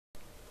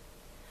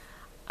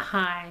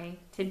Hi,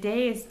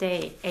 today is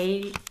day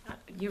 80.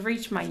 You've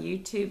reached my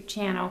YouTube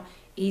channel,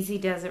 Easy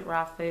Does It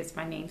Raw Foods.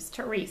 My name's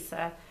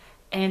Teresa,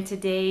 and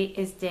today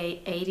is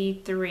day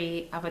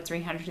 83 of a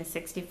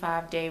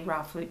 365-day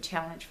raw food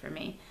challenge for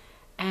me.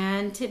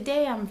 And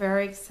today I'm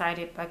very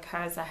excited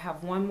because I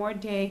have one more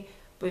day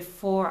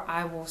before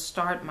I will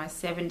start my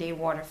 7-day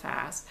water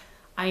fast.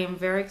 I am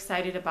very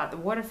excited about the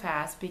water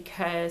fast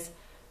because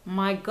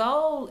my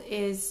goal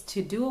is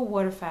to do a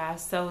water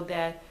fast so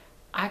that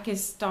I can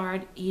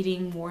start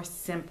eating more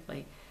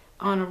simply.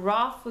 On a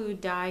raw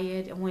food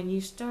diet, and when you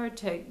start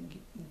to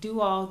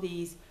do all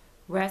these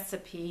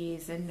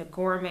recipes and the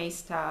gourmet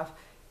stuff,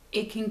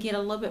 it can get a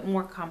little bit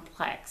more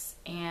complex.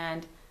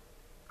 And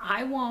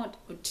I want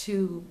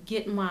to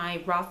get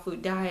my raw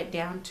food diet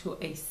down to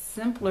a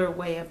simpler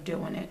way of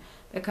doing it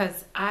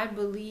because I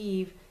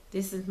believe,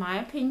 this is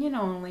my opinion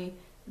only,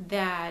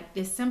 that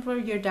the simpler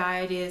your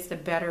diet is, the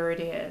better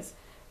it is.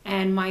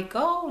 And my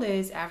goal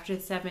is, after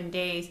 7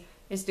 days,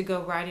 is to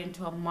go right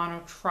into a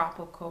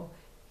monotropical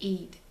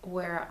eat,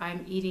 where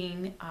I'm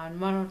eating a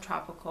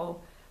monotropical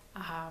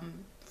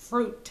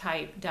fruit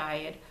type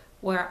diet,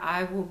 where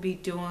I will be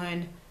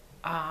doing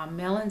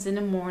melons in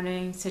the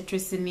morning,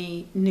 citrus in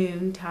the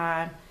noon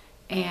time,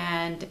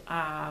 and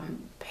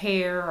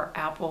pear or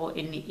apple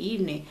in the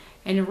evening.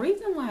 And the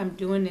reason why I'm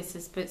doing this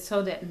is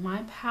so that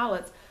my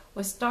palate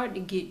will start to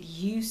get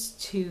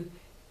used to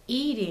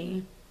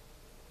eating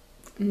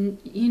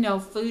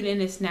food in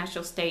its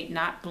natural state,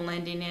 not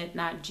blending it,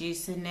 not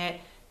juicing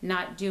it,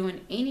 not doing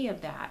any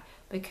of that.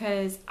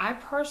 Because I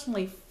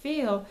personally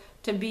feel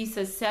to be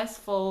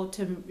successful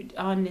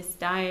on this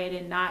diet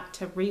and not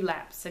to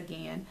relapse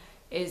again,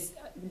 is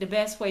the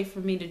best way for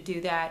me to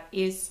do that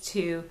is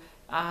to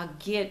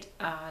get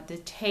the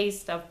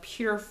taste of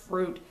pure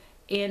fruit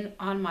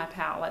on my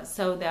palate,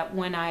 so that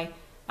when I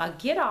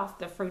get off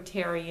the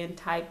fruitarian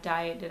type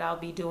diet that I'll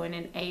be doing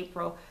in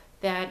April,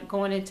 that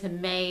going into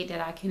May,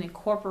 that I can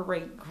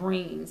incorporate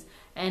greens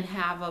and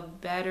have a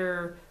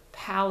better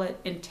palate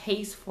and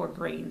taste for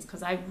greens.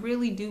 Because I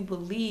really do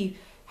believe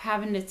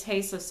having the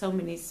taste of so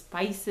many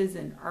spices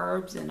and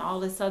herbs and all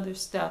this other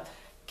stuff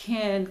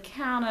can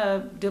kind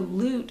of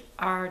dilute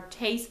our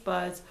taste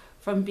buds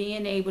from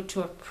being able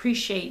to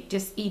appreciate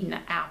just eating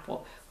an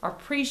apple, or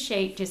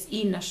appreciate just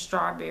eating a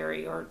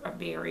strawberry or a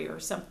berry or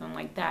something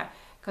like that.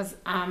 Because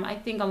I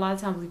think a lot of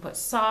times we put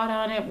salt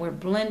on it, we're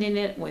blending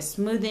it, we're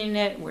smoothing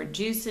it, we're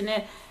juicing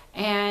it,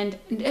 and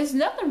there's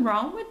nothing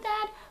wrong with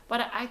that.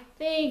 But I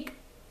think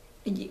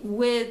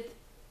with,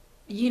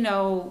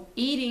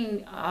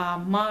 eating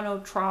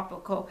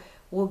monotropical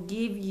will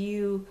give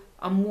you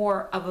a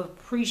more of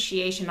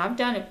appreciation. I've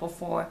done it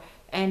before,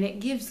 and it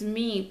gives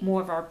me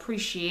more of an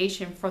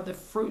appreciation for the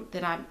fruit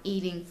that I'm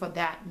eating for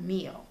that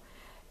meal.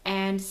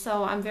 And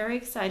so I'm very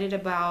excited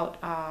about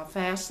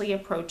fastly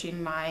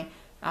approaching my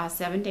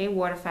 7-day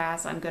water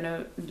fast. I'm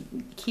gonna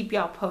keep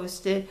y'all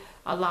posted.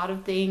 A lot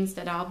of things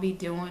that I'll be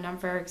doing, I'm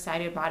very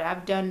excited about it.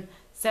 I've done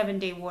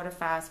 7-day water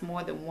fast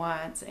more than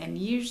once, and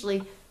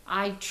usually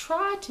I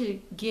try to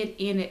get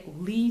in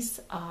at least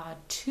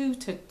 2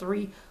 to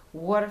 3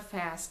 water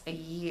fasts a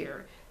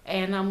year.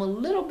 And I'm a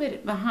little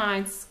bit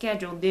behind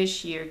schedule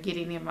this year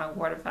getting in my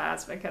water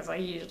fast, because I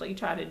usually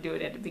try to do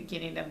it at the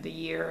beginning of the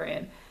year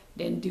and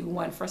then do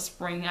one for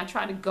spring. I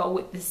try to go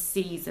with the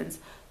seasons.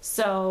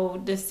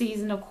 So the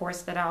season, of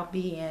course, that I'll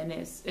be in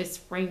is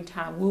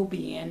springtime. We'll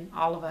be in,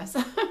 all of us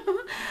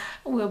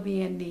will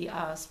be in the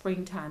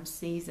springtime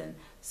season.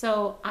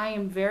 So I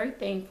am very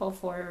thankful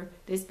for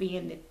this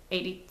being the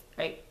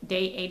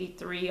day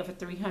 83 of a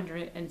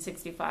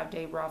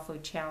 365-day raw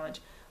food challenge.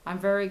 I'm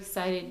very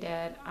excited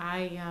that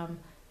I am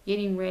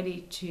getting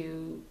ready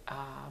to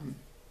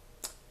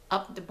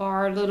up the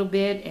bar a little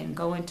bit and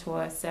go into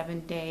a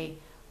 7-day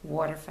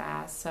water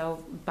fast.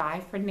 So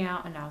bye for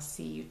now, and I'll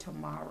see you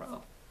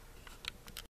tomorrow.